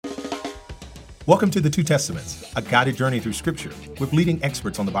Welcome to The Two Testaments, a guided journey through Scripture with leading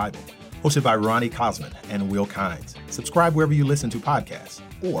experts on the Bible, hosted by Ronnie Cosman and Will Kynes. Subscribe wherever you listen to podcasts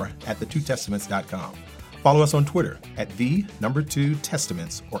or at thetwotestaments.com. Follow us on Twitter at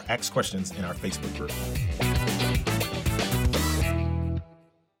 @2testaments or ask questions in our Facebook group.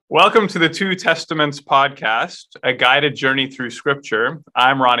 Welcome to the Two Testaments podcast, a guided journey through Scripture.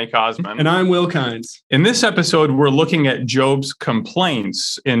 I'm Ronnie Cosman. And I'm Will Kynes. In this episode, we're looking at Job's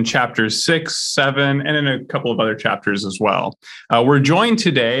complaints in chapters 6, 7, and in a couple of other chapters as well. We're joined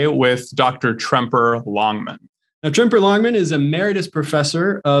today with Dr. Tremper Longman. Now, Tremper Longman is Emeritus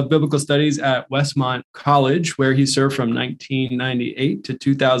Professor of Biblical Studies at Westmont College, where he served from 1998 to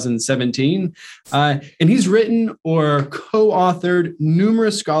 2017. And he's written or co-authored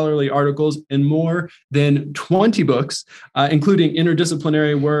numerous scholarly articles in more than 20 books, including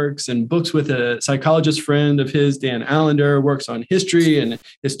interdisciplinary works and books with a psychologist friend of his, Dan Allender, works on history and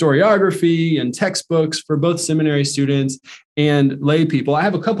historiography and textbooks for both seminary students and lay people. I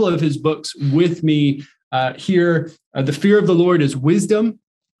have a couple of his books with me here. The Fear of the Lord is Wisdom,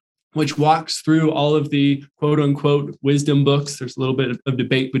 which walks through all of the quote unquote wisdom books. There's a little bit of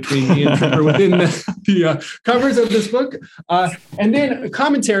debate between me and Tremper within the covers of this book. And then a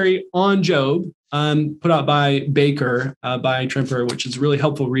commentary on Job, put out by Baker, by Tremper, which is a really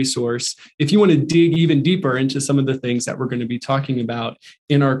helpful resource if you want to dig even deeper into some of the things that we're going to be talking about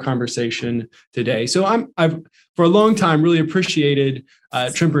in our conversation today. So I've for a long time really appreciated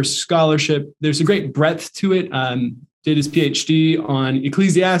Tremper's scholarship. There's a great breadth to it. Did his PhD on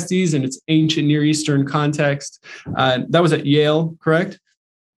Ecclesiastes and its ancient Near Eastern context. That was at Yale, correct?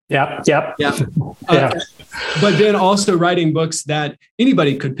 Yep. But then also writing books that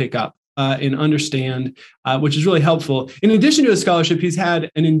anybody could pick up and understand, which is really helpful. In addition to his scholarship, he left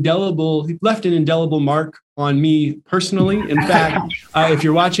an indelible mark on me personally. In fact, if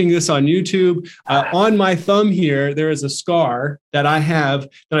you're watching this on YouTube, on my thumb here, there is a scar that I've had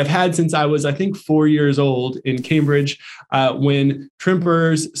since I was, I think, 4 years old in Cambridge, when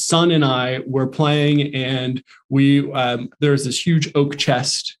Tremper's son and I were playing, and there was this huge oak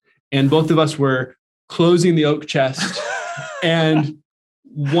chest, and both of us were closing the oak chest, and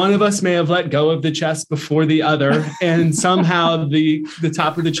one of us may have let go of the chest before the other, and somehow the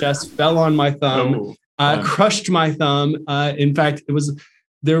top of the chest fell on my thumb, crushed my thumb. In fact, it was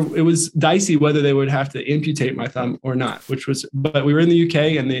dicey whether they would have to amputate my thumb or not, but we were in the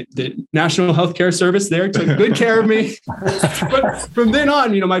UK, and the National Healthcare Service there took good care of me. But from then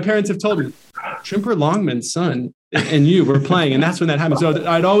on, my parents have told me, Tremper Longman's son and you were playing, and that's when that happened. So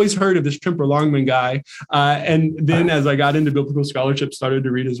I'd always heard of this Tremper Longman guy, and then as I got into biblical scholarship, started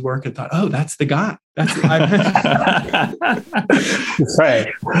to read his work, and thought, oh, that's the guy. That's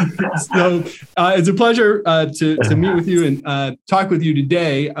right. So it's a pleasure to meet with you and talk with you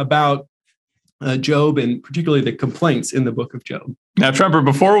today about Job, and particularly the complaints in the book of Job. Now, Tremper,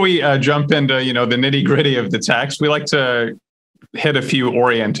 before we jump into the nitty gritty of the text, we like to hit a few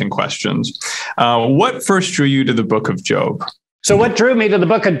orienting questions. What first drew you to the book of Job? So what drew me to the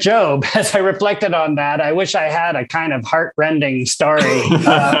book of Job, as I reflected on that, I wish I had a kind of heart-rending story.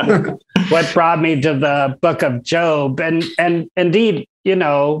 What brought me to the book of Job? And indeed,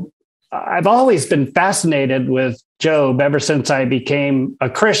 I've always been fascinated with Job ever since I became a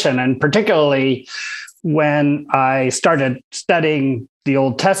Christian, and particularly when I started studying the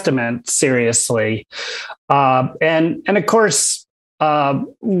Old Testament seriously. And of course,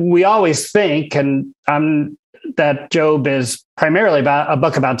 we always think, that Job is primarily about a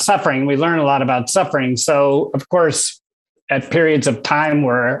book about suffering. We learn a lot about suffering. So, of course, at periods of time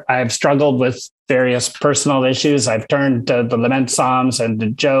where I've struggled with various personal issues, I've turned to the Lament Psalms and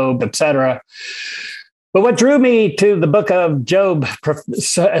to Job, etc. But what drew me to the book of Job,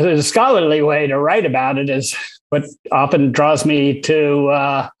 a scholarly way to write about it, is what often draws me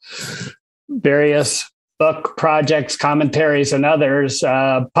to various book projects, commentaries, and others.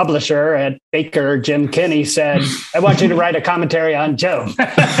 Publisher at Baker, Jim Kinney, said, I want you to write a commentary on Job.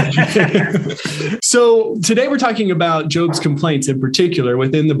 So today we're talking about Job's complaints in particular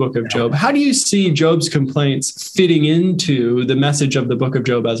within the book of Job. How do you see Job's complaints fitting into the message of the book of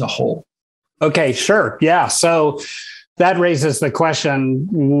Job as a whole? Okay, sure. Yeah. So that raises the question,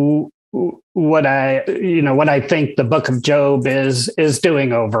 what I think the book of Job is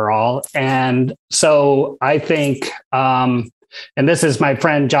doing overall. And so I think, and this is my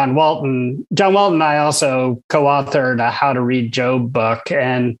friend, John Walton. John Walton and I also co-authored a How to Read Job book.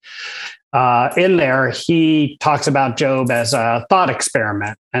 And in there, he talks about Job as a thought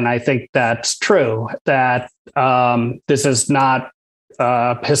experiment. And I think that's true, that this is not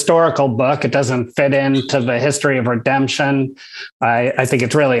a historical book. It doesn't fit into the history of redemption. I think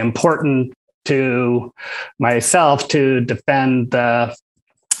it's really important to myself to defend the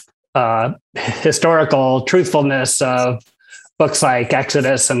historical truthfulness of books like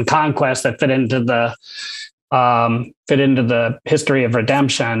Exodus and Conquest that fit into the history of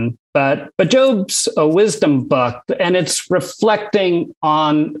redemption. But Job's a wisdom book, and it's reflecting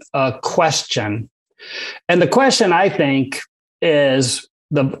on a question. And the question, I think, is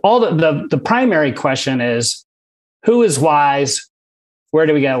the primary question is, who is wise? Where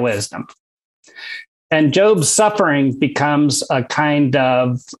do we get wisdom? And Job's suffering becomes a kind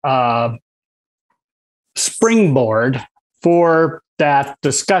of springboard for that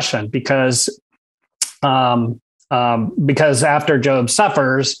discussion, because after Job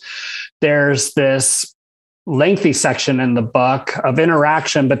suffers, there's this lengthy section in the book of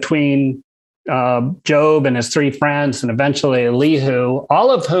interaction between Job and his three friends, and eventually Elihu,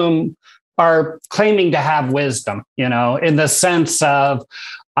 all of whom are claiming to have wisdom, in the sense of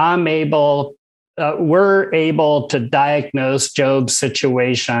we're able to diagnose Job's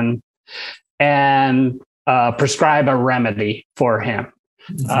situation and prescribe a remedy for him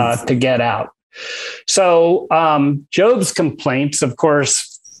to get out. So Job's complaints, of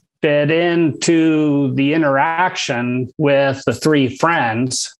course, fit into the interaction with the three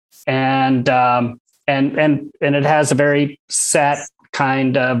friends, and it has a very set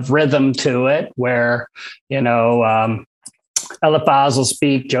kind of rhythm to it, where Eliphaz will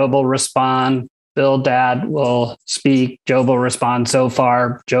speak, Job will respond. Bildad will speak, Job will respond. So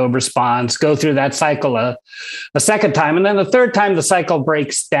far, Job responds. Go through that cycle a second time. And then the third time, the cycle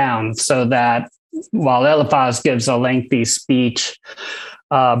breaks down, so that while Eliphaz gives a lengthy speech,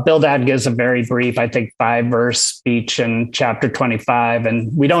 Bildad gives a very brief, I think, 5-verse speech in chapter 25.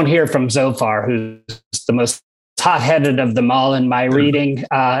 And we don't hear from Zophar, who's the most hot-headed of them all in my reading,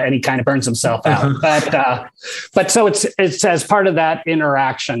 and he kind of burns himself out. But so it's as part of that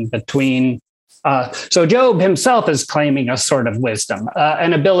interaction between. So Job himself is claiming a sort of wisdom,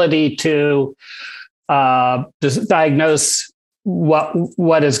 an ability to diagnose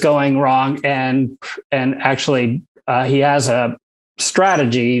what is going wrong, and actually he has a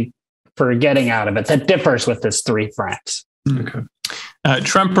strategy for getting out of it that differs with his three friends. Okay.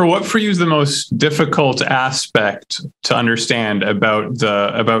 Tremper, what for you is the most difficult aspect to understand about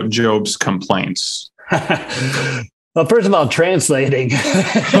Job's complaints? Well, first of all, translating.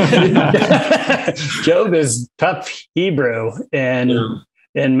 Job is tough Hebrew in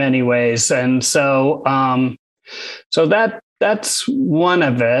many ways, and so that's one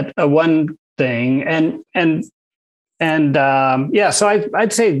of it, one thing, so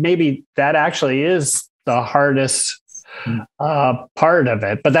I'd say maybe that actually is the hardest part of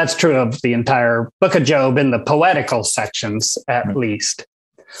it, but that's true of the entire book of Job in the poetical sections, at least.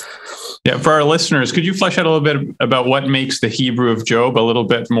 Yeah, for our listeners, could you flesh out a little bit about what makes the Hebrew of Job a little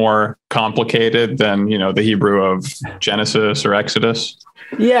bit more complicated than, the Hebrew of Genesis or Exodus?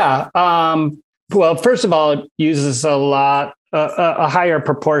 Yeah. Well, first of all, it uses a higher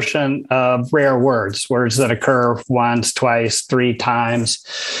proportion of rare words that occur once, twice, three times.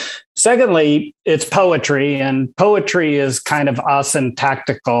 Secondly, it's poetry, and poetry is kind of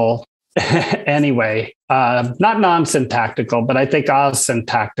asyntactical anyway, not non-syntactical, but I think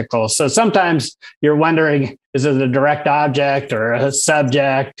asyntactical. So sometimes you're wondering, is it a direct object or a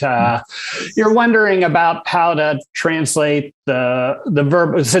subject? You're wondering about how to translate the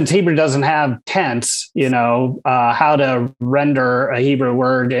verb, since Hebrew doesn't have tense, how to render a Hebrew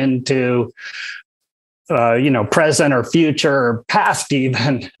word into present or future or past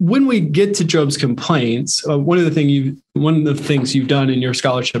even. When we get to Job's complaints, one of the things you've done in your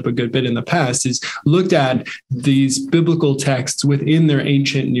scholarship a good bit in the past is looked at these biblical texts within their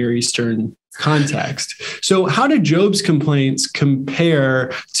ancient Near Eastern context. So how do Job's complaints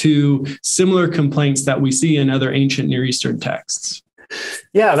compare to similar complaints that we see in other ancient Near Eastern texts?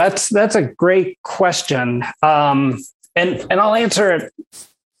 Yeah, that's a great question. And I'll answer it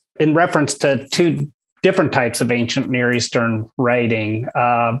in reference to two different types of ancient Near Eastern writing.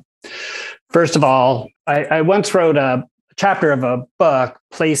 First of all, I once wrote a chapter of a book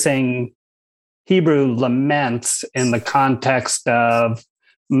placing Hebrew laments in the context of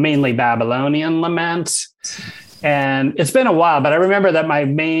mainly Babylonian laments. And it's been a while, but I remember that my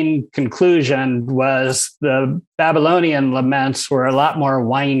main conclusion was the Babylonian laments were a lot more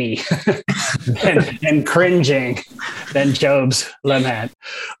whiny and cringing than Job's lament.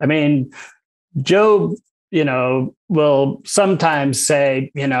 I mean, Job, will sometimes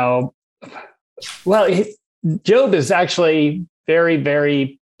say, Job is actually very,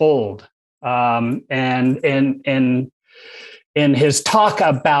 very bold, and in his talk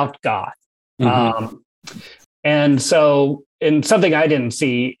about God. Mm-hmm. And so, in something I didn't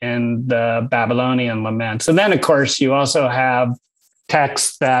see in the Babylonian laments. And then, of course, you also have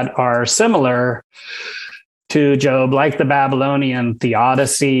texts that are similar to Job, like the Babylonian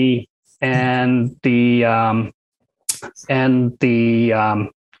Theodicy and the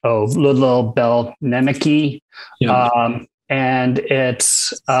Ludlul Bel Nemeki. Yeah. And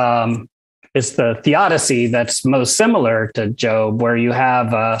it's the Theodicy that's most similar to Job, where you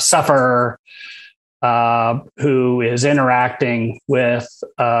have a sufferer who is interacting with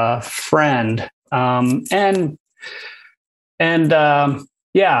a friend.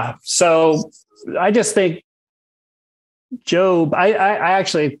 So I just think Job, I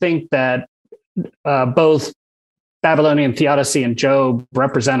actually think that both Babylonian Theodicy and Job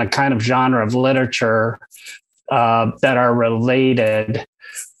represent a kind of genre of literature that are related.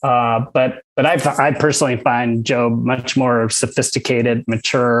 But I personally find Job much more sophisticated,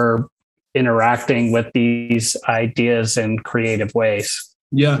 mature, interacting with these ideas in creative ways.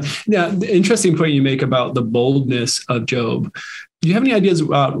 Yeah. The interesting point you make about the boldness of Job. Do you have any ideas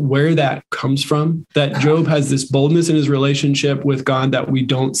about where that comes from? That Job has this boldness in his relationship with God that we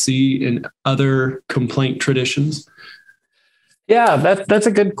don't see in other complaint traditions? Yeah, that's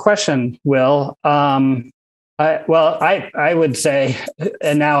a good question, Will. I would say,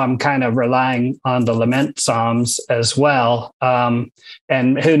 and now I'm kind of relying on the lament Psalms as well. And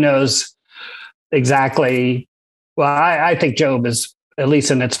who knows exactly? Well, I think Job is, at least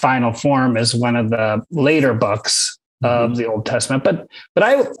in its final form, is one of the later books of the Old Testament. But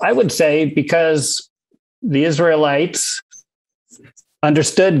I would say because the Israelites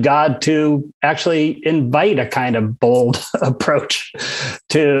understood God to actually invite a kind of bold approach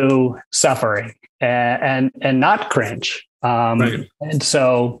to suffering and not cringe. Right. And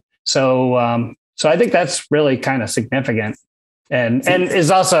so I think that's really kind of significant. And is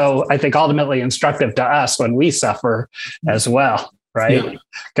also, I think, ultimately instructive to us when we suffer as well, right?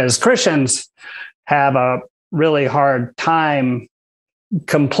 Because Christians have a really hard time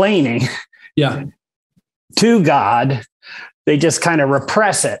complaining to God. They just kind of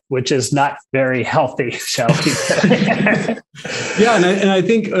repress it, which is not very healthy, shall we say. And I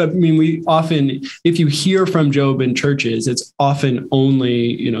think, we often, if you hear from Job in churches, it's often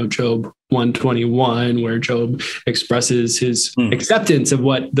only, Job 121, where Job expresses his acceptance of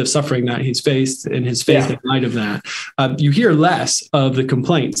what the suffering that he's faced and his faith in light of that. You hear less of the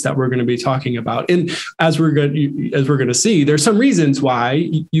complaints that we're going to be talking about. And as we're going to see, there's some reasons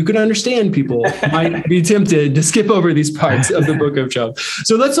why you can understand people might be tempted to skip over these parts of the book of Job.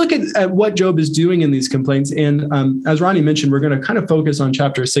 So let's look at what Job is doing in these complaints. And as Ronnie mentioned, we're going to kind of focus on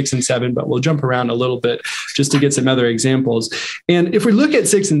chapter 6 and 7, but we'll jump around a little bit just to get some other examples. And if we look at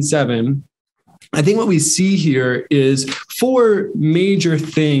 6 and 7, I think what we see here is 4 major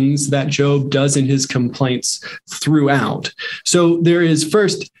things that Job does in his complaints throughout. So there is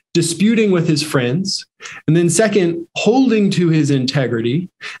first disputing with his friends, and then second, holding to his integrity,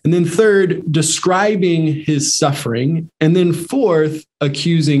 and then third, describing his suffering, and then fourth,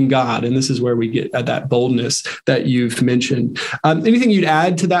 accusing God. And this is where we get at that boldness that you've mentioned. Anything you'd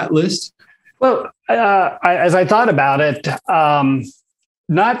add to that list? Well, as I thought about it,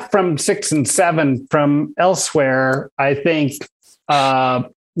 not from 6 and 7, from elsewhere, I think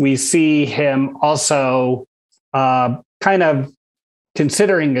we see him also kind of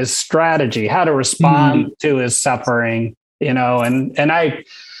considering his strategy, how to respond to his suffering, and I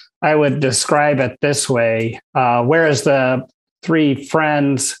would describe it this way. Whereas the 3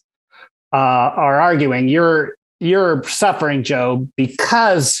 friends are arguing, you're suffering, Job,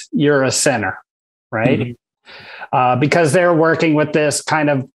 because you're a sinner, right? Mm-hmm. Because they're working with this kind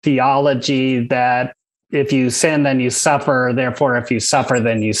of theology that if you sin, then you suffer. Therefore, if you suffer,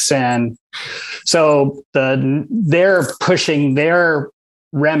 then you sin. So they're pushing their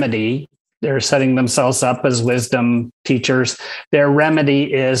remedy. They're setting themselves up as wisdom teachers. Their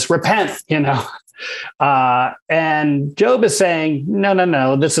remedy is repent, and Job is saying,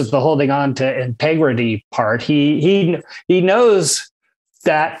 no, this is the holding on to integrity part. He knows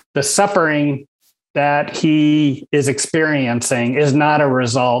that the suffering that he is experiencing is not a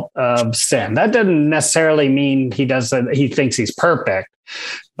result of sin. That doesn't necessarily mean he thinks he's perfect,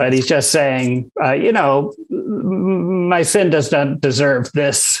 but he's just saying, my sin does not deserve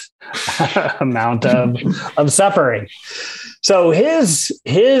this amount of suffering. So I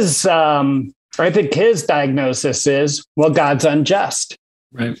think his diagnosis is, well, God's unjust.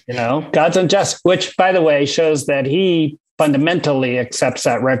 Right. God's unjust, which, by the way, shows that he fundamentally accepts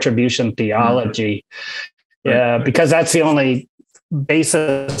that retribution theology, because that's the only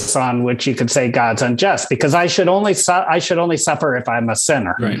basis on which you could say God's unjust, because I should only suffer if I'm a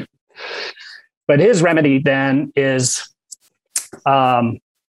sinner. Right. But his remedy then is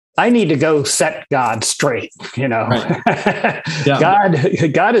I need to go set God straight, Right. Yeah.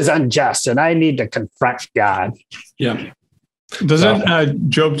 God is unjust and I need to confront God. Yeah. Doesn't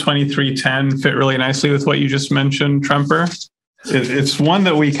Job 23:10 fit really nicely with what you just mentioned, Tremper? It's one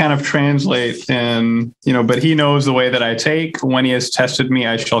that we kind of translate in, but he knows the way that I take. When he has tested me,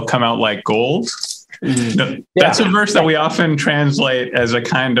 I shall come out like gold. Mm-hmm. That's a verse that we often translate as a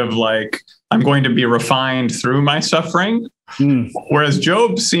kind of like, I'm going to be refined through my suffering. Mm. Whereas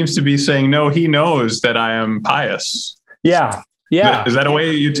Job seems to be saying, no, he knows that I am pious. Yeah. Yeah. Is that a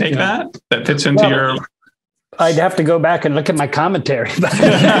way you take that fits into your... I'd have to go back and look at my commentary. but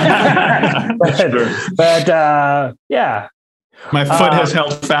yeah. My foot has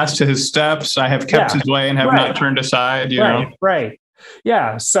held fast to his steps. I have kept his way and have not turned aside, Right.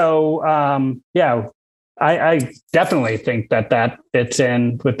 Yeah. So, I definitely think that fits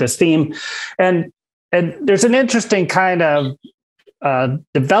in with this theme. And there's an interesting kind of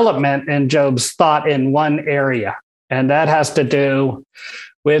development in Job's thought in one area. And that has to do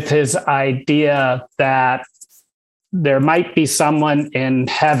with his idea that there might be someone in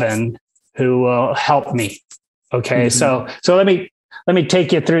heaven who will help me. Okay, so let me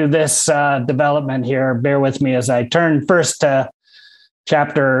take you through this development here. Bear with me as I turn first to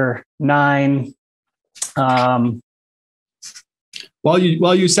chapter 9. While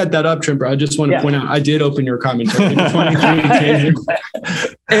you set that up, Tremper, I just want to point out I did open your commentary.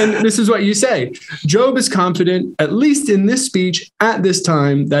 And this is what you say. Job is confident, at least in this speech, at this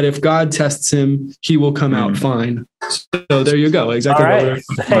time, that if God tests him, he will come out fine. So there you go. Exactly. All right.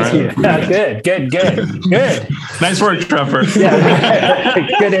 Thank you. Good. Nice work, Trevor.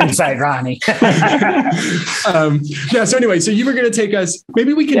 Good insight, Ronnie. So anyway, so you were going to take us,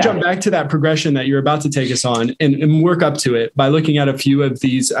 maybe we can jump back to that progression that you're about to take us on and work up to it by looking at a few of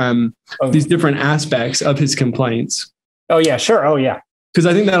these different aspects of his complaints. Oh, yeah, sure. Oh, yeah. Because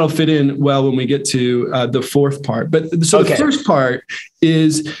I think that'll fit in well when we get to the fourth part. But so the first part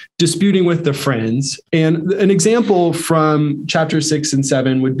is disputing with the friends. And an example from chapter 6 and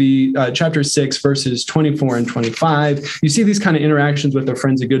 7 would be chapter 6, verses 24 and 25. You see these kind of interactions with their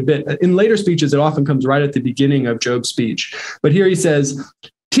friends a good bit. In later speeches, it often comes right at the beginning of Job's speech. But here he says,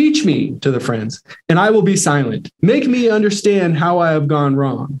 "Teach me," to the friends, "and I will be silent. Make me understand how I have gone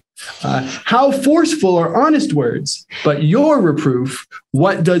wrong. How forceful are honest words, but your reproof,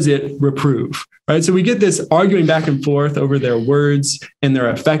 what does it reprove?" Right. So we get this arguing back and forth over their words and their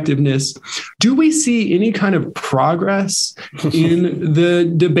effectiveness. Do we see any kind of progress in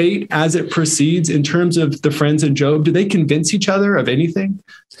the debate as it proceeds in terms of the friends and Job? Do they convince each other of anything?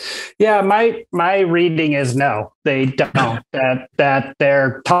 Yeah, my reading is no, they don't. that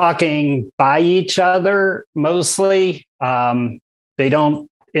they're talking by each other mostly. They don't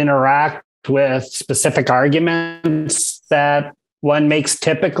interact with specific arguments that one makes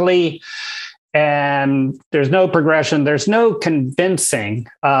typically, and there's no progression. There's no convincing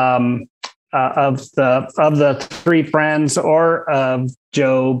of the three friends or of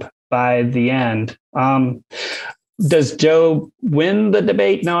Job by the end. Does Job win the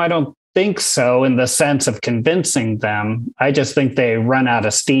debate? No, I don't think so in the sense of convincing them. I just think they run out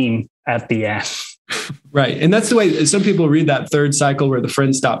of steam at the end. Right. And that's the way some people read that third cycle where the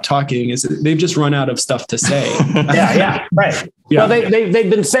friends stop talking, is they've just run out of stuff to say. Yeah, right. Yeah. Well, they've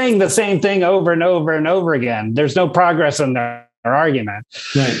been saying the same thing over and over and over again. There's no progress in their argument.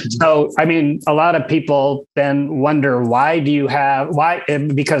 Right. So, I mean, a lot of people then wonder,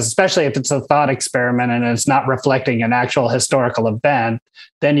 because especially if it's a thought experiment and it's not reflecting an actual historical event,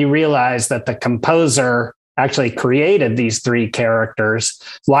 then you realize that the composer actually created these three characters.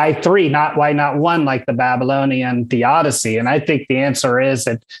 Why three? Why not one, like the Babylonian Theodicy? And I think the answer is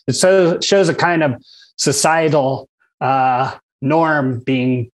that it shows a kind of societal norm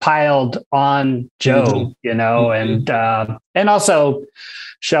being piled on Job, and also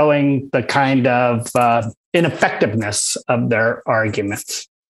showing the kind of ineffectiveness of their arguments.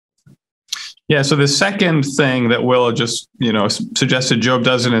 Yeah. So the second thing that Will just, suggested Job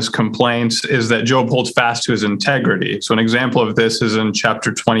does in his complaints is that Job holds fast to his integrity. So an example of this is in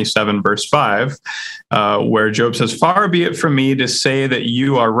chapter 27, verse 5, where Job says, "Far be it from me to say that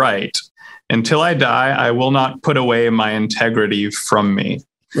you are right. Until I die, I will not put away my integrity from me."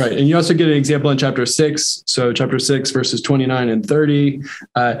 Right. And you also get an example in chapter 6. So chapter 6, verses 29 and 30.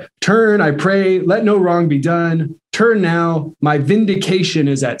 "Turn, I pray, let no wrong be done. Turn now, my vindication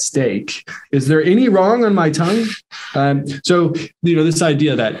is at stake. Is there any wrong on my tongue?" So, this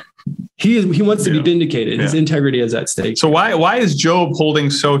idea that he wants to be vindicated. Yeah. His integrity is at stake. So why is Job holding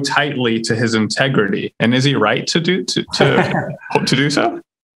so tightly to his integrity? And is he right to do so?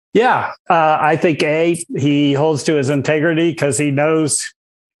 Yeah, I think he holds to his integrity because he knows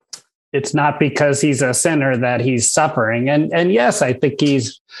it's not because he's a sinner that he's suffering, and yes, I think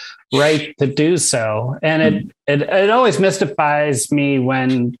he's right to do so. And it always mystifies me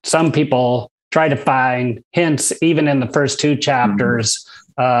when some people try to find hints, even in the first two chapters,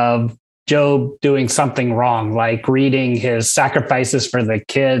 of Job doing something wrong, like reading his sacrifices for the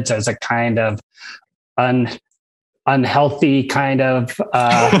kids as a kind of unhealthy kind of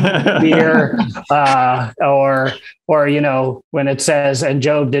fear, or when it says, and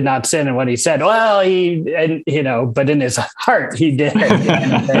Job did not sin in what he said, well, but in his heart he did.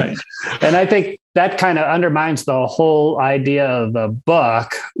 And I think that kind of undermines the whole idea of the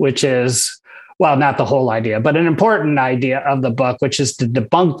book, which is, well, not the whole idea, but an important idea of the book, which is to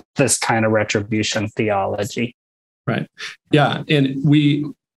debunk this kind of retribution theology. Right. Yeah. And we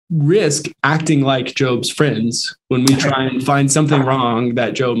risk acting like Job's friends when we try and find something wrong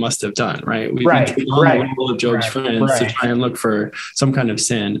that Job must have done, right? We take on the role of Job's friends to try and look for some kind of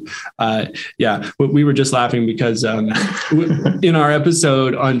sin. We were just laughing because in our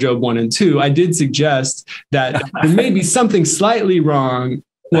episode on Job 1 and 2, I did suggest that there may be something slightly wrong.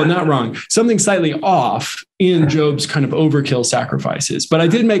 Well, not wrong, something slightly off in Job's kind of overkill sacrifices. But I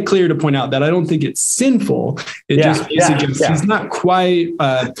did make clear to point out that I don't think it's sinful. It just suggests he's not quite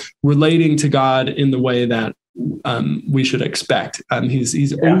relating to God in the way that we should expect.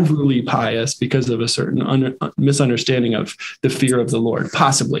 He's overly pious because of a certain misunderstanding of the fear of the Lord,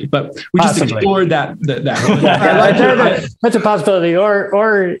 possibly. But we just explored that. That's a possibility.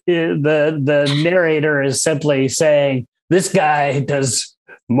 Or the narrator is simply saying, this guy does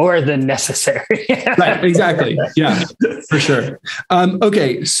more than necessary. Right, exactly. Yeah, for sure.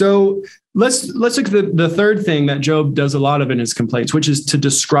 Okay, so let's look at the third thing that Job does a lot of in his complaints, which is to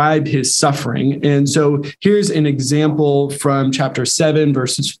describe his suffering. And so here's an example from chapter 7,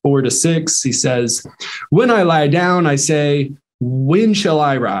 verses 4-6. He says, when I lie down, I say, when shall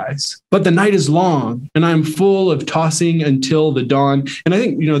I rise? But the night is long, and I'm full of tossing until the dawn. And I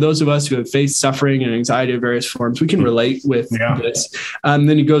think, those of us who have faced suffering and anxiety of various forms, we can relate with this. Then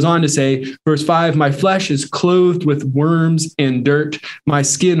he goes on to say, verse 5, my flesh is clothed with worms and dirt. My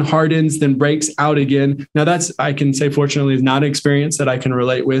skin hardens, then breaks out again. Now that's, I can say, fortunately, is not an experience that I can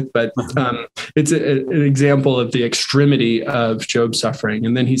relate with, but it's an example of the extremity of Job's suffering.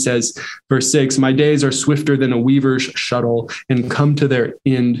 And then he says, verse 6, my days are swifter than a weaver's shuttle, and come to their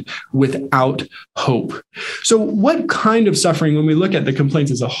end without hope. So what kind of suffering, when we look at the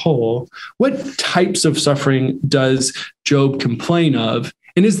complaints as a whole, what types of suffering does Job complain of?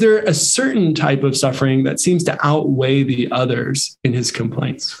 And is there a certain type of suffering that seems to outweigh the others in his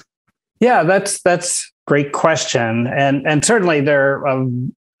complaints? Yeah, that's a great question. And certainly there are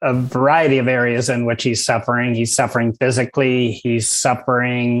a variety of areas in which he's suffering. He's suffering physically. He's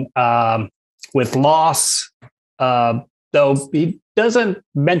suffering with loss, though he doesn't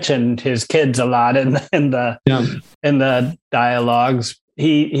mention his kids a lot in the dialogues.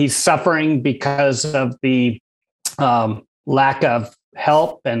 He's suffering because of the lack of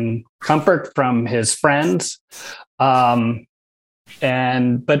help and comfort from his friends. But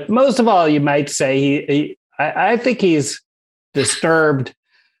most of all, you might say I think he's disturbed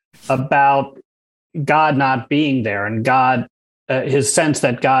about God not being there, and God, his sense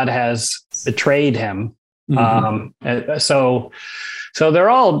that God has betrayed him. Mm-hmm. So they're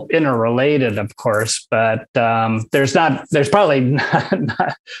all interrelated, of course, but there's probably not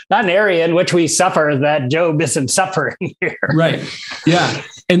an area in which we suffer that Job isn't suffering here. Right. Yeah.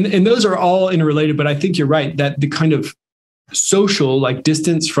 And those are all interrelated, but I think you're right that the kind of social, like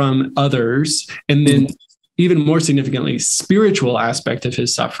distance from others, and then even more significantly, spiritual aspect of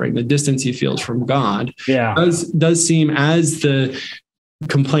his suffering, the distance he feels from God, does seem, as the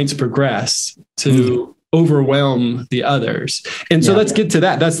complaints progress, to overwhelm the others. And so let's get to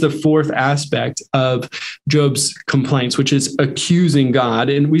that. That's the fourth aspect of Job's complaints, which is accusing God.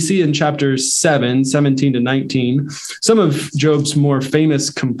 And we see in chapters 7, 17-19, some of Job's more famous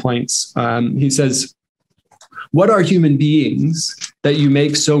complaints. He says, what are human beings that you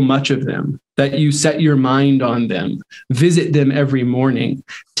make so much of them, that you set your mind on them, visit them every morning,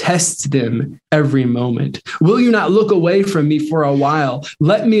 test them every moment? Will you not look away from me for a while?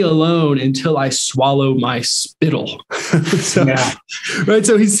 Let me alone until I swallow my spittle. Right.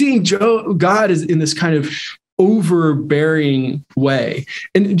 So he's seeing God is in this kind of overbearing way.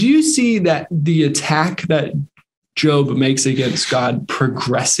 And do you see that the attack that Job makes against God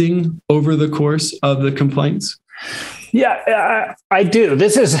progressing over the course of the complaints? Yeah, I do.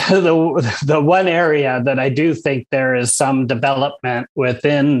 This is the one area that I do think there is some development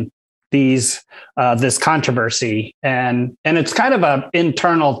within this controversy, and it's kind of an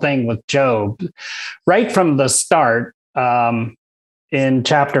internal thing with Job, right from the start. In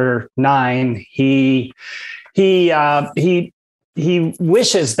chapter 9, he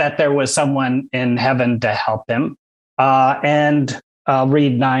wishes that there was someone in heaven to help him, and I'll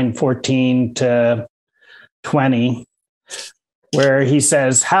read 9:14 to 20. Where he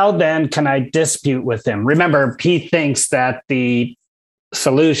says, "How then can I dispute with him?" Remember, he thinks that the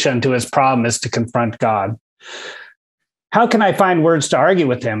solution to his problem is to confront God. "How can I find words to argue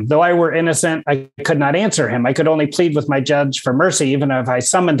with him? Though I were innocent, I could not answer him. I could only plead with my judge for mercy. Even if I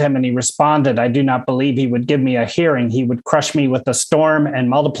summoned him and he responded, I do not believe he would give me a hearing. He would crush me with a storm and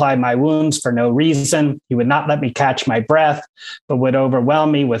multiply my wounds for no reason. He would not let me catch my breath, but would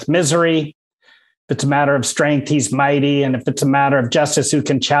overwhelm me with misery. If it's a matter of strength, he's mighty. And if it's a matter of justice, who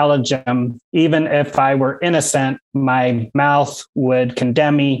can challenge him? Even if I were innocent, my mouth would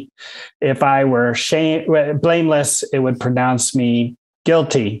condemn me. If I were blameless, it would pronounce me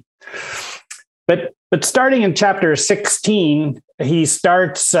guilty." But starting in chapter 16, he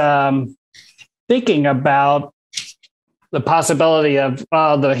starts thinking about the possibility of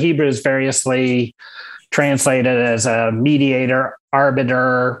the Hebrews variously translated as a mediator,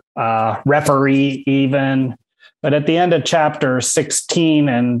 arbiter, referee even. But at the end of chapter 16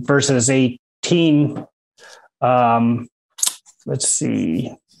 and verses 18, let's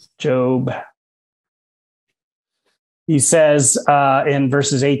see, Job. He says in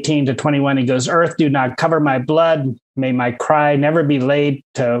verses 18 to 21, he goes, "Earth, do not cover my blood. May my cry never be laid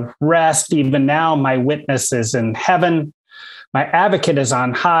to rest. Even now, my witness is in heaven. My advocate is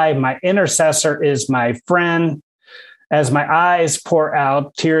on high. My intercessor is my friend. As my eyes pour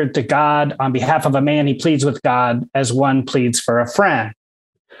out tears to God on behalf of a man, he pleads with God as one pleads for a friend."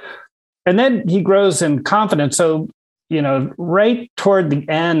 And then he grows in confidence. So, right toward the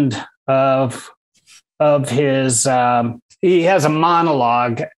end of his, he has a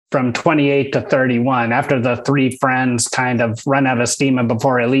monologue from 28 to 31. After the three friends kind of run out of steam and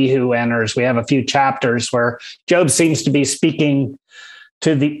before Elihu enters, we have a few chapters where Job seems to be speaking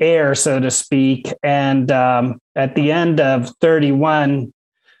to the air, so to speak. And at the end of 31,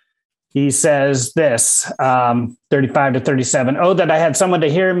 he says this, 35 to 37, "Oh, that I had someone to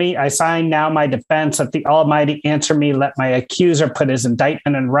hear me. I sign now my defense. Let the Almighty answer me. Let my accuser put his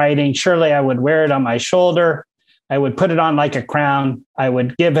indictment in writing. Surely I would wear it on my shoulder. I would put it on like a crown. I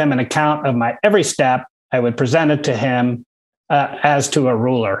would give him an account of my every step. I would present it to him as to a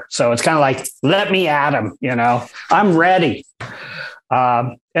ruler." So it's kind of like, let me at him, I'm ready.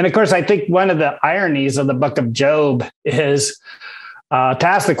 And of course, I think one of the ironies of the book of Job is to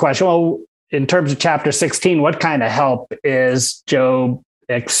ask the question, well, in terms of chapter 16, what kind of help is Job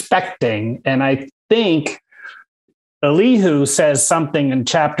expecting? And I think Elihu says something in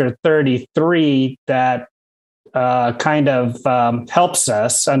chapter 33 that kind of helps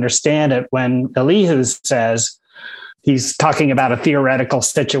us understand it when Elihu says, he's talking about a theoretical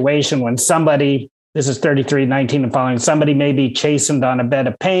situation when somebody, this is 33:19 and following, somebody may be chastened on a bed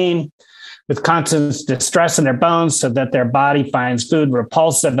of pain with constant distress in their bones so that their body finds food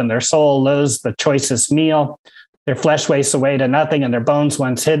repulsive and their soul loathes the choicest meal. Their flesh wastes away to nothing and their bones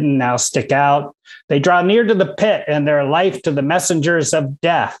once hidden now stick out. They draw near to the pit and their life to the messengers of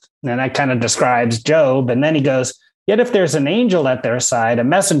death. And that kind of describes Job. And then he goes, "Yet if there's an angel at their side, a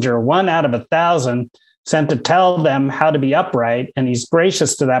messenger, 1 out of 1,000, sent to tell them how to be upright, and he's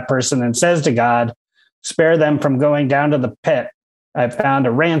gracious to that person and says to God, spare them from going down to the pit. I've found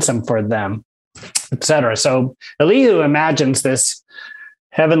a ransom for them," etc. So Elihu imagines this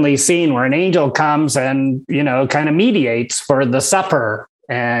heavenly scene where an angel comes and, kind of mediates for the sufferer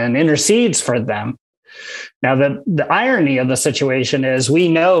and intercedes for them. Now, the irony of the situation is we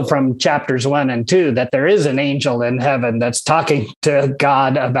know from chapters 1 and 2 that there is an angel in heaven that's talking to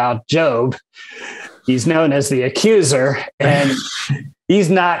God about Job. He's known as the accuser, and he's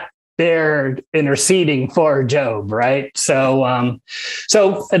not there interceding for Job, right? So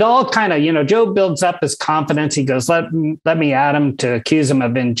it all kind of, Job builds up his confidence. He goes, let me at him to accuse him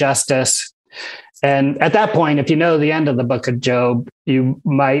of injustice. And at that point, if you know the end of the book of Job, you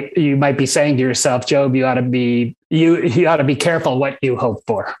might be saying to yourself, Job, you ought to be careful what you hope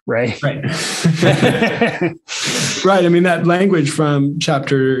for, right? Right. Right. I mean, that language from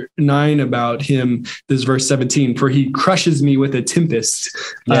chapter 9 about him, this is verse 17, "For he crushes me with a tempest."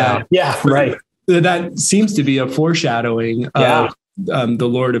 Right. That seems to be a foreshadowing of the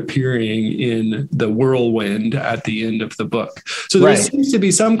Lord appearing in the whirlwind at the end of the book. So there seems to be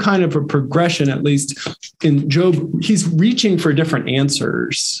some kind of a progression, at least in Job. He's reaching for different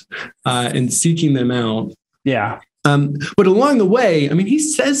answers and seeking them out. Yeah. But along the way, I mean, he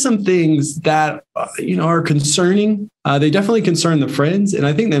says some things that, are concerning. They definitely concern the friends, and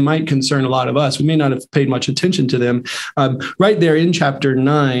I think they might concern a lot of us. We may not have paid much attention to them. Right there in chapter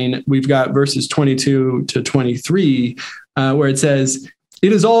 9, we've got verses 22 to 23, where it says,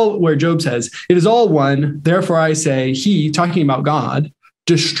 where Job says, "It is all one. Therefore I say, he," talking about God,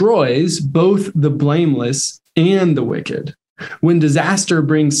 "destroys both the blameless and the wicked. When disaster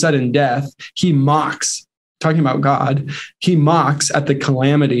brings sudden death, he mocks," talking about God, "he mocks at the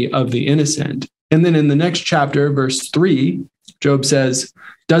calamity of the innocent." And then in the next chapter, verse 3, Job says,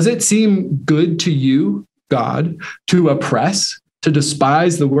 "Does it seem good to you, God, to oppress, to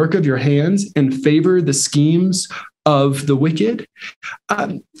despise the work of your hands and favor the schemes of the wicked?"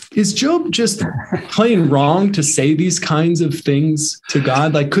 Is Job just plain wrong to say these kinds of things to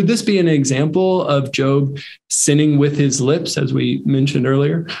God? Like, could this be an example of Job sinning with his lips, as we mentioned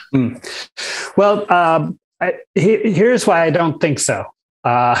earlier? Well, here's why I don't think so.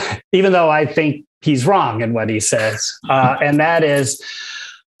 Even though I think he's wrong in what he says. And that is,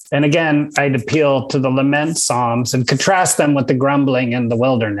 and again, I'd appeal to the lament Psalms and contrast them with the grumbling in the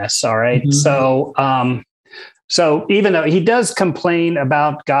wilderness. All right. Mm-hmm. So even though he does complain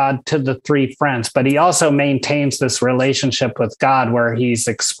about God to the three friends, but he also maintains this relationship with God where he's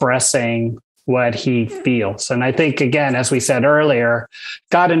expressing what he feels. And I think, again, as we said earlier,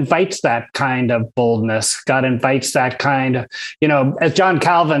 God invites that kind of boldness. God invites that kind of, as John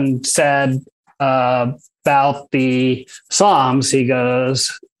Calvin said about the Psalms, he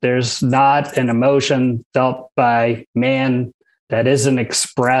goes, "There's not an emotion felt by man that isn't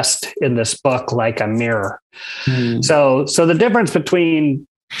expressed in this book like a mirror." So the difference between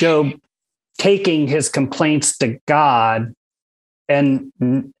Job taking his complaints to God and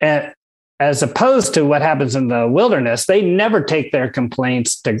as opposed to what happens in the wilderness, they never take their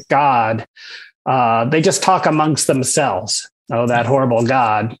complaints to God. They just talk amongst themselves. Oh, that horrible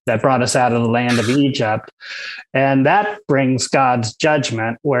God that brought us out of the land of Egypt. And that brings God's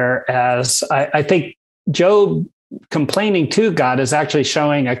judgment. Whereas I think Job complaining to God is actually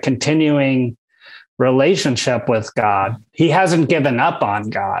showing a continuing relationship with God. He hasn't given up on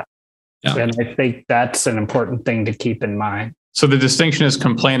God. Yeah. And I think that's an important thing to keep in mind. So the distinction is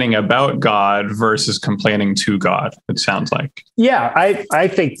complaining about God versus complaining to God, it sounds like. Yeah, I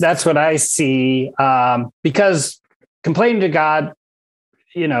think that's what I see, because complaining to God,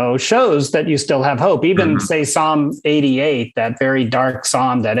 shows that you still have hope. Even say Psalm 88, that very dark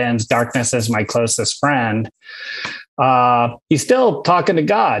psalm that ends, "Darkness is my closest friend." He's still talking to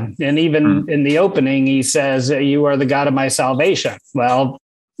God. And even in the opening, he says, "You are the God of my salvation." Well,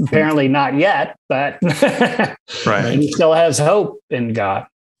 apparently not yet, but right. He still has hope in God.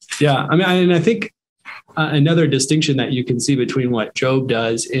 Yeah. I think another distinction that you can see between what Job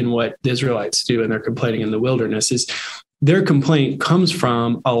does and what the Israelites do, and they're complaining in the wilderness, is their complaint comes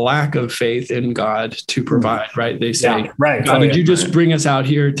from a lack of faith in God to provide, right? They say, right. "God, did you just bring us out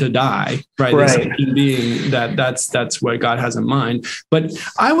here to die?" Right. Right. Being that's what God has in mind. But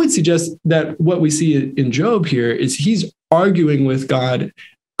I would suggest that what we see in Job here is he's arguing with God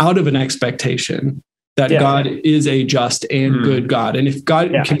out of an expectation that God is a just and good God. And if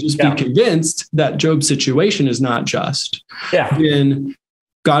God can just be convinced that Job's situation is not just, then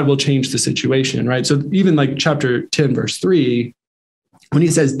God will change the situation, right? So even like chapter 10, verse 3, when he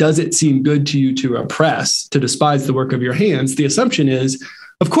says, "Does it seem good to you to oppress, to despise the work of your hands?" the assumption is,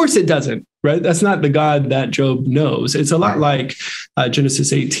 of course it doesn't, right? That's not the God that Job knows. It's a lot like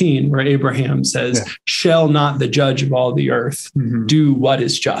Genesis 18, where Abraham says, "Shall not the judge of all the earth do what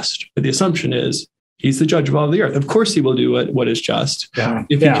is just?" But the assumption is he's the judge of all the earth. Of course he will do what is just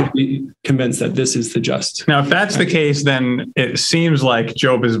if he can be convinced that this is the just. Now, if that's the case, then it seems like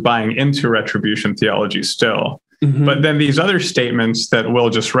Job is buying into retribution theology still. But then these other statements that Will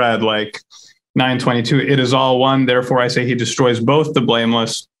just read, like 9:22, "It is all one, therefore I say he destroys both the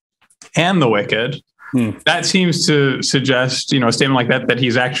blameless and the wicked." That seems to suggest, a statement like that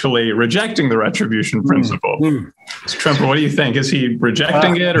he's actually rejecting the retribution principle. Tremper, what do you think? Is he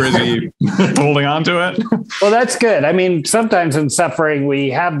rejecting it, or is he holding on to it? Well, that's good. Sometimes in suffering, we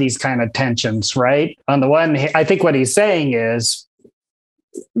have these kind of tensions, right? On the one hand, I think what he's saying is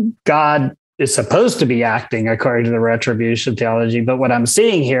God is supposed to be acting according to the retribution theology. But what I'm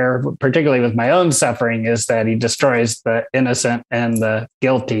seeing here, particularly with my own suffering, is that he destroys the innocent and the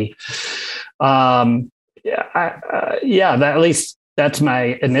guilty. At least that's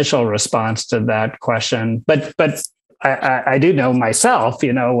my initial response to that question. But I do know myself,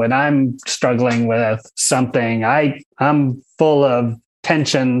 when I'm struggling with something, I'm full of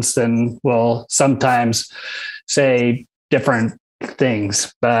tensions and will sometimes say different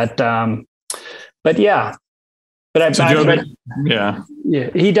things. But yeah, But yeah,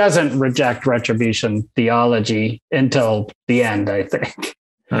 he doesn't reject retribution theology until the end, I think.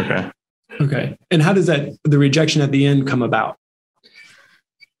 Okay. And how does the rejection at the end come about?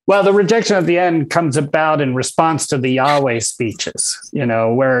 Well, the rejection at the end comes about in response to the Yahweh speeches,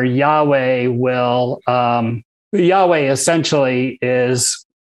 where Yahweh essentially is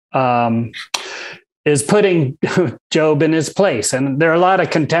putting Job in his place. And there are a lot of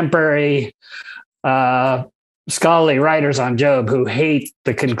contemporary scholarly writers on Job who hate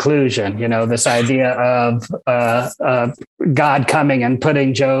the conclusion, this idea of God coming and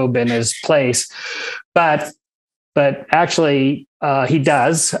putting Job in his place. But actually, he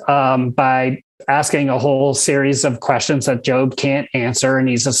does by asking a whole series of questions that Job can't answer. And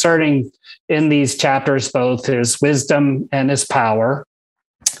he's asserting in these chapters both his wisdom and his power.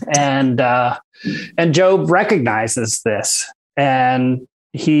 And Job recognizes this, and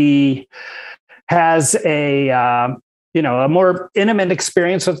he has a more intimate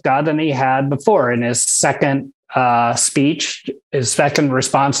experience with God than he had before. In his second speech, his second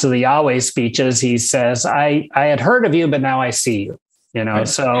response to the Yahweh speeches, he says, I had heard of you, but now I see you. Right.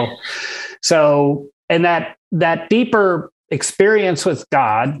 So and that deeper experience with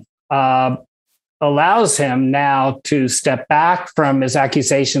God allows him now to step back from his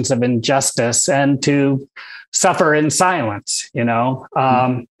accusations of injustice and to suffer in silence.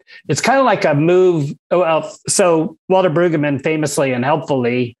 It's kind of like a move. Well, so Walter Brueggemann famously and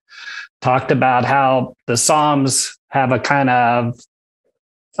helpfully talked about how the Psalms have a kind of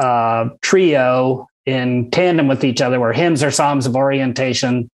trio in tandem with each other, where hymns are psalms of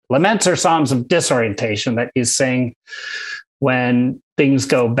orientation, laments are psalms of disorientation that you sing when things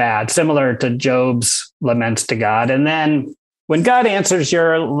go bad, similar to Job's laments to God. And then when God answers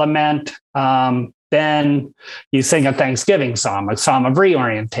your lament, then you sing a Thanksgiving psalm, a psalm of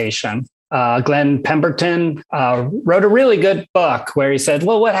reorientation. Glenn Pemberton wrote a really good book where he said,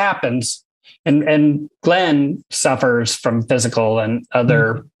 well, what happens? And Glenn suffers from physical and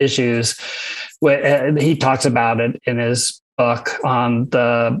other issues. He talks about it in his book on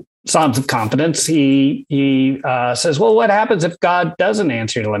the Psalms of Confidence. He says, well, what happens if God doesn't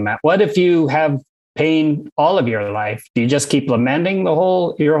answer your lament? What if you have pain all of your life? Do you just keep lamenting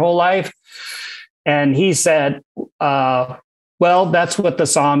your whole life? And he said, well, that's what the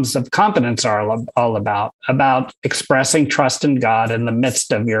Psalms of Confidence are all about expressing trust in God in the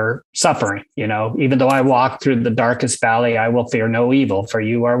midst of your suffering. Even though I walk through the darkest valley, I will fear no evil, for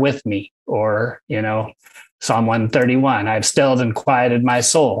you are with me. Or, Psalm 131, I've stilled and quieted my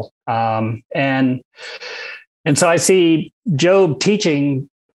soul. And so I see Job teaching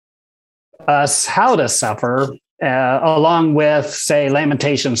us how to suffer, along with, say,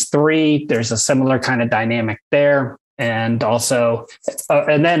 Lamentations 3. There's a similar kind of dynamic there. And also,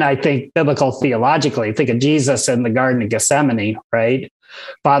 and then I think biblical theologically, think of Jesus in the Garden of Gethsemane, right?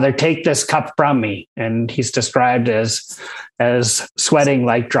 Father, take this cup from me. And he's described as sweating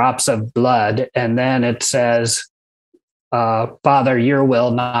like drops of blood. And then it says, Father, your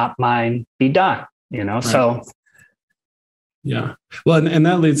will, not mine, be done. Right. So. Yeah. Well, and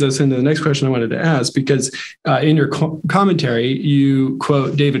that leads us into the next question I wanted to ask, because in your commentary, you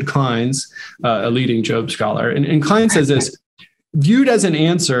quote David Kleins, a leading Job scholar. And Klein says this: viewed as an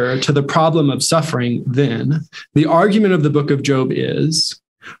answer to the problem of suffering, then, the argument of the book of Job is,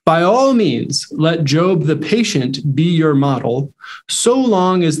 by all means, let Job the patient be your model, so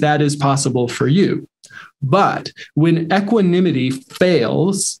long as that is possible for you. But when equanimity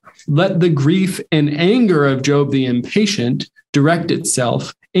fails, let the grief and anger of Job the impatient direct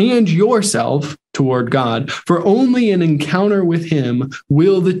itself and yourself toward God, for only an encounter with him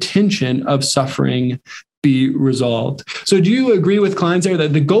will the tension of suffering be resolved. So do you agree with Kleins there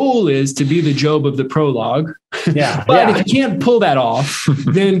that the goal is to be the Job of the prologue? Yeah. But if you can't pull that off,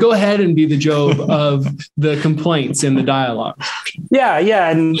 then go ahead and be the Job of the complaints in the dialogue. Yeah.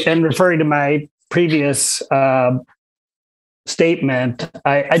 And referring to my previous statement,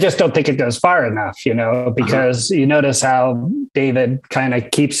 I just don't think it goes far enough, because you notice how David kind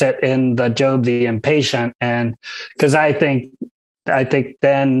of keeps it in the Job the impatient. And because I think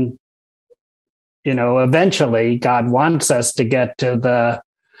then, eventually God wants us to get to the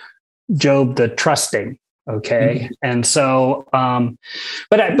Job the trusting. Okay. Mm-hmm. And so,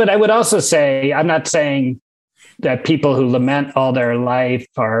 but I would also say, I'm not saying that people who lament all their life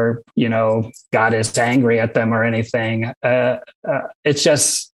are, God is angry at them or anything. It's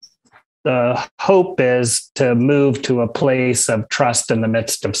just the hope is to move to a place of trust in the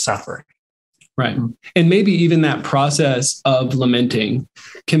midst of suffering. Right. And maybe even that process of lamenting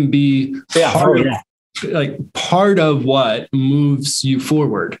can be part of what moves you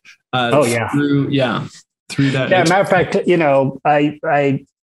forward. Yeah. through that. Yeah, matter of fact,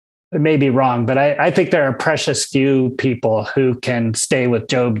 I may be wrong, but I think there are precious few people who can stay with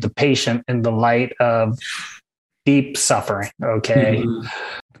Job the patient in the light of deep suffering. Okay. Mm-hmm.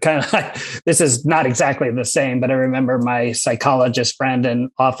 Kind of like, this is not exactly the same, but I remember my psychologist friend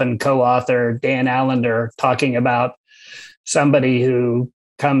and often co-author Dan Allender talking about somebody who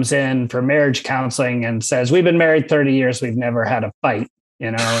comes in for marriage counseling and says, we've been married 30 years. We've never had a fight,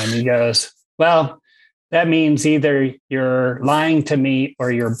 and he goes, well, that means either you're lying to me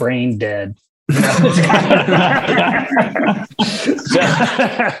or you're brain dead. And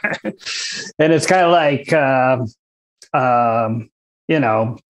it's kind of like,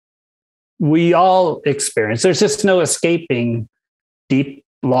 we all experience, there's just no escaping deep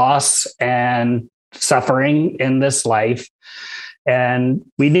loss and suffering in this life. And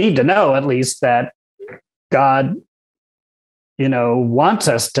we need to know at least that God, wants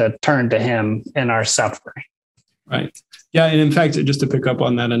us to turn to him in our suffering. Right. Yeah. And in fact, just to pick up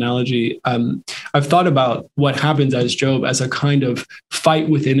on that analogy, I've thought about what happens as Job as a kind of fight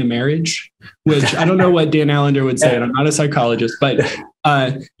within a marriage, which I don't know what Dan Allender would say, and I'm not a psychologist, but,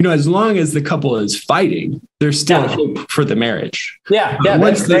 as long as the couple is fighting, there's still hope for the marriage. Yeah.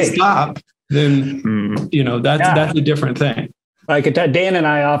 Once they stop, then, that's a different thing. Like Dan and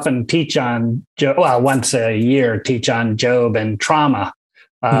I often teach on Job, once a year, teach on Job and trauma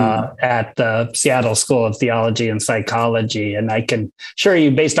at the Seattle School of Theology and Psychology. And I can assure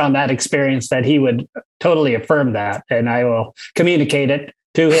you, based on that experience, that he would totally affirm that. And I will communicate it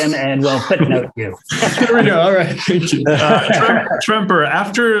to him and will footnote you. There we go. All right. Thank you. Tremper,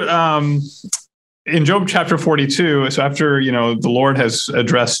 after in Job chapter 42, so after, the Lord has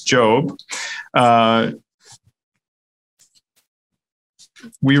addressed Job,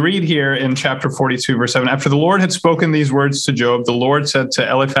 we read here in chapter 42, verse 7, after the Lord had spoken these words to Job, the Lord said to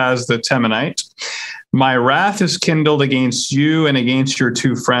Eliphaz the Temanite, my wrath is kindled against you and against your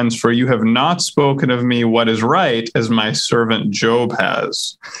two friends, for you have not spoken of me what is right, as my servant Job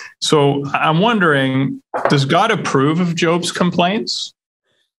has. So I'm wondering, does God approve of Job's complaints?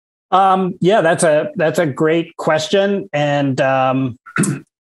 That's a great question. And I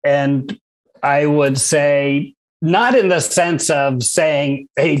would say, not in the sense of saying,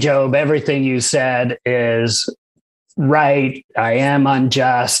 hey, Job, everything you said is right. I am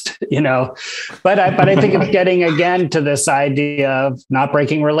unjust, but I think it's getting again to this idea of not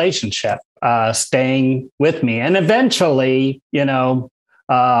breaking relationship, staying with me, and eventually, turning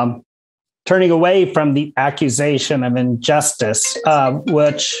away from the accusation of injustice,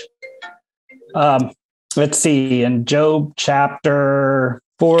 which, let's see, in Job chapter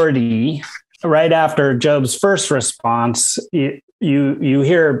 40, right after Job's first response, you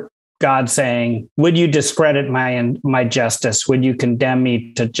hear God saying, would you discredit my justice? Would you condemn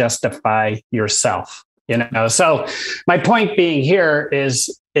me to justify yourself? So my point being here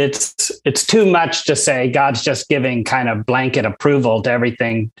is it's too much to say God's just giving kind of blanket approval to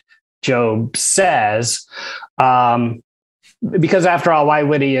everything Job says. Because after all, why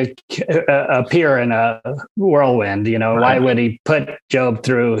would he appear in a whirlwind? Right. Why would he put Job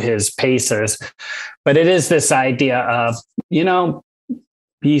through his paces? But it is this idea of,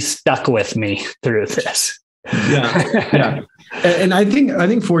 be stuck with me through this. Yeah. And I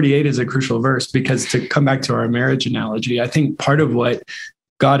think 48 is a crucial verse, because to come back to our marriage analogy, I think part of what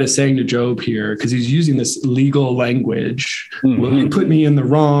God is saying to Job here, because he's using this legal language, will you put me in the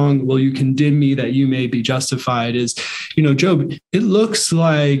wrong? Will you condemn me that you may be justified? Is, Job, it looks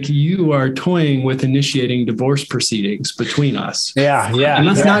like you are toying with initiating divorce proceedings between us. Yeah. And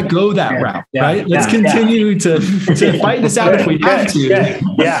let's not go that route, right? Let's continue to fight this out if we have to.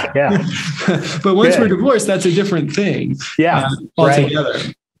 Yeah. But once we're divorced, that's a different thing. Altogether.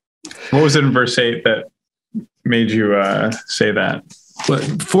 Right. What was it in verse 8 that made you say that? But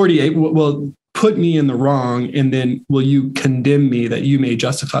 48, well, put me in the wrong, and then will you condemn me that you may be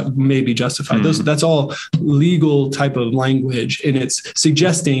justified? That's all legal type of language, and it's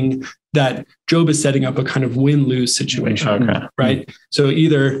suggesting that Job is setting up a kind of win-lose situation, right? So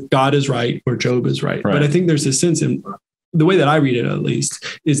either God is right or Job is right. But I think there's a sense in the way that I read it, at least,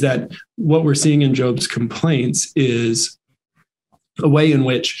 is that what we're seeing in Job's complaints is a way in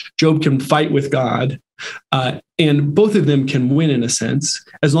which Job can fight with God, and both of them can win in a sense,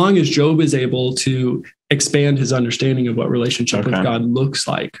 as long as Job is able to expand his understanding of what relationship with God looks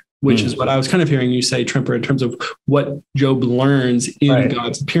like, which is what I was kind of hearing you say, Tremper, in terms of what Job learns in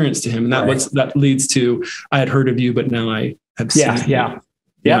God's appearance to him. And that leads to, I had heard of you, but now I have seen you.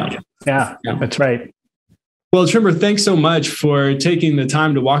 Yeah, that's right. Well, Tremper, thanks so much for taking the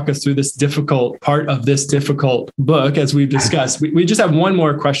time to walk us through this difficult part of this difficult book, as we've discussed. We just have one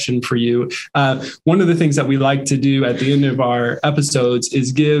more question for you. One of the things that we like to do at the end of our episodes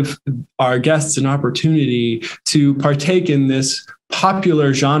is give our guests an opportunity to partake in this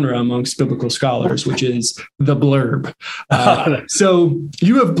popular genre amongst biblical scholars, which is the blurb. So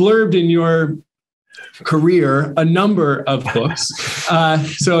you have blurbed in your career a number of books.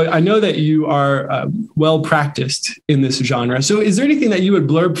 So I know that you are well practiced in this genre. So is there anything that you would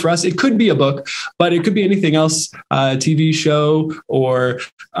blurb for us? It could be a book, but it could be anything else, a TV show or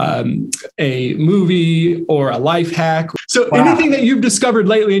a movie or a life hack. So anything that you've discovered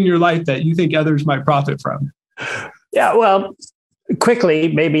lately in your life that you think others might profit from? Yeah, well, quickly,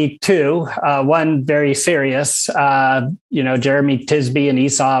 maybe two. One very serious, Jeremy Tisby and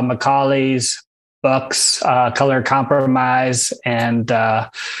Esau Macaulay's books, Color Compromise and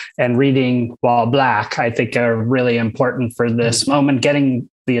Reading While Black, I think are really important for this moment, getting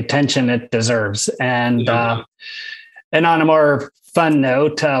the attention it deserves. And on a more fun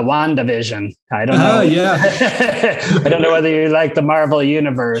note, WandaVision. I don't know. I don't know whether you like the Marvel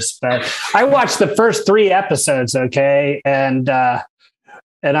universe, but I watched the first 3 episodes. Okay. And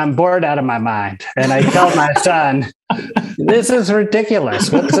I'm bored out of my mind. And I tell my son, this is ridiculous.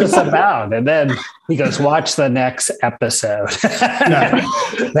 What's this about? And then he goes, watch the next episode.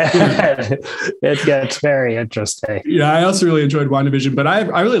 It gets very interesting. Yeah, I also really enjoyed WandaVision, but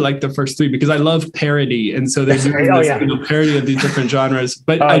I really like the first 3 because I love parody. And so they do this parody of these different genres.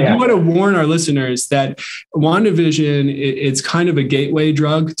 But I do want to warn our listeners that WandaVision, it's kind of a gateway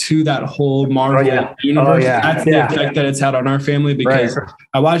drug to that whole Marvel universe. That's the effect that it's had on our family, because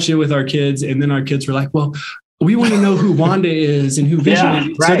I watched it with our kids, and then our kids were like, well, we want to know who Wanda is and who Vision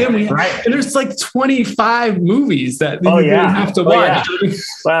is. So then and there's like 25 movies that you have to watch.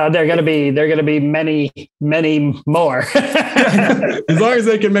 Well, they're going to be many, many more. As long as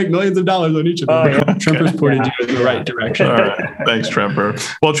they can make millions of dollars on each of them. Tremper's pointed you in the right direction. All right. Thanks, Tremper.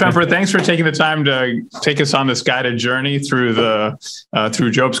 Well, Tremper, thanks for taking the time to take us on this guided journey through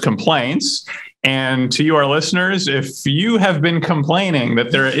through Job's complaints. And to you, our listeners, if you have been complaining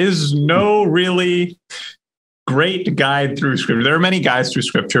that there is no really great guide through Scripture, there are many guides through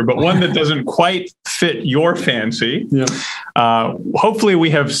Scripture, but one that doesn't quite fit your fancy. Hopefully we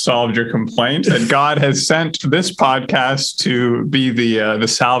have solved your complaint, and God has sent this podcast to be the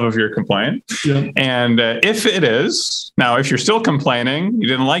salve of your complaint. And if it is, now, if you're still complaining, you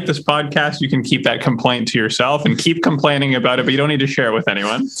didn't like this podcast, you can keep that complaint to yourself and keep complaining about it, but you don't need to share it with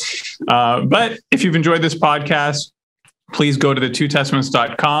anyone. But if you've enjoyed this podcast, please go to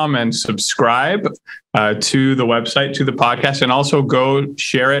the2testaments.com and subscribe to the website, to the podcast, and also go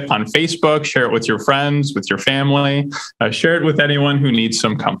share it on Facebook, share it with your friends, with your family, share it with anyone who needs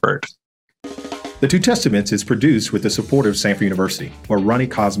some comfort. The Two Testaments is produced with the support of Samford University, where Ronnie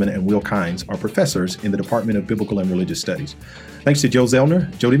Cosman and Will Kynes are professors in the Department of Biblical and Religious Studies. Thanks to Joe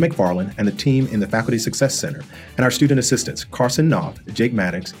Zellner, Jody McFarland, and the team in the Faculty Success Center, and our student assistants, Carson Knopf, Jake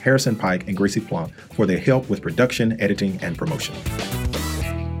Maddox, Harrison Pike, and Gracie Plump, for their help with production, editing, and promotion.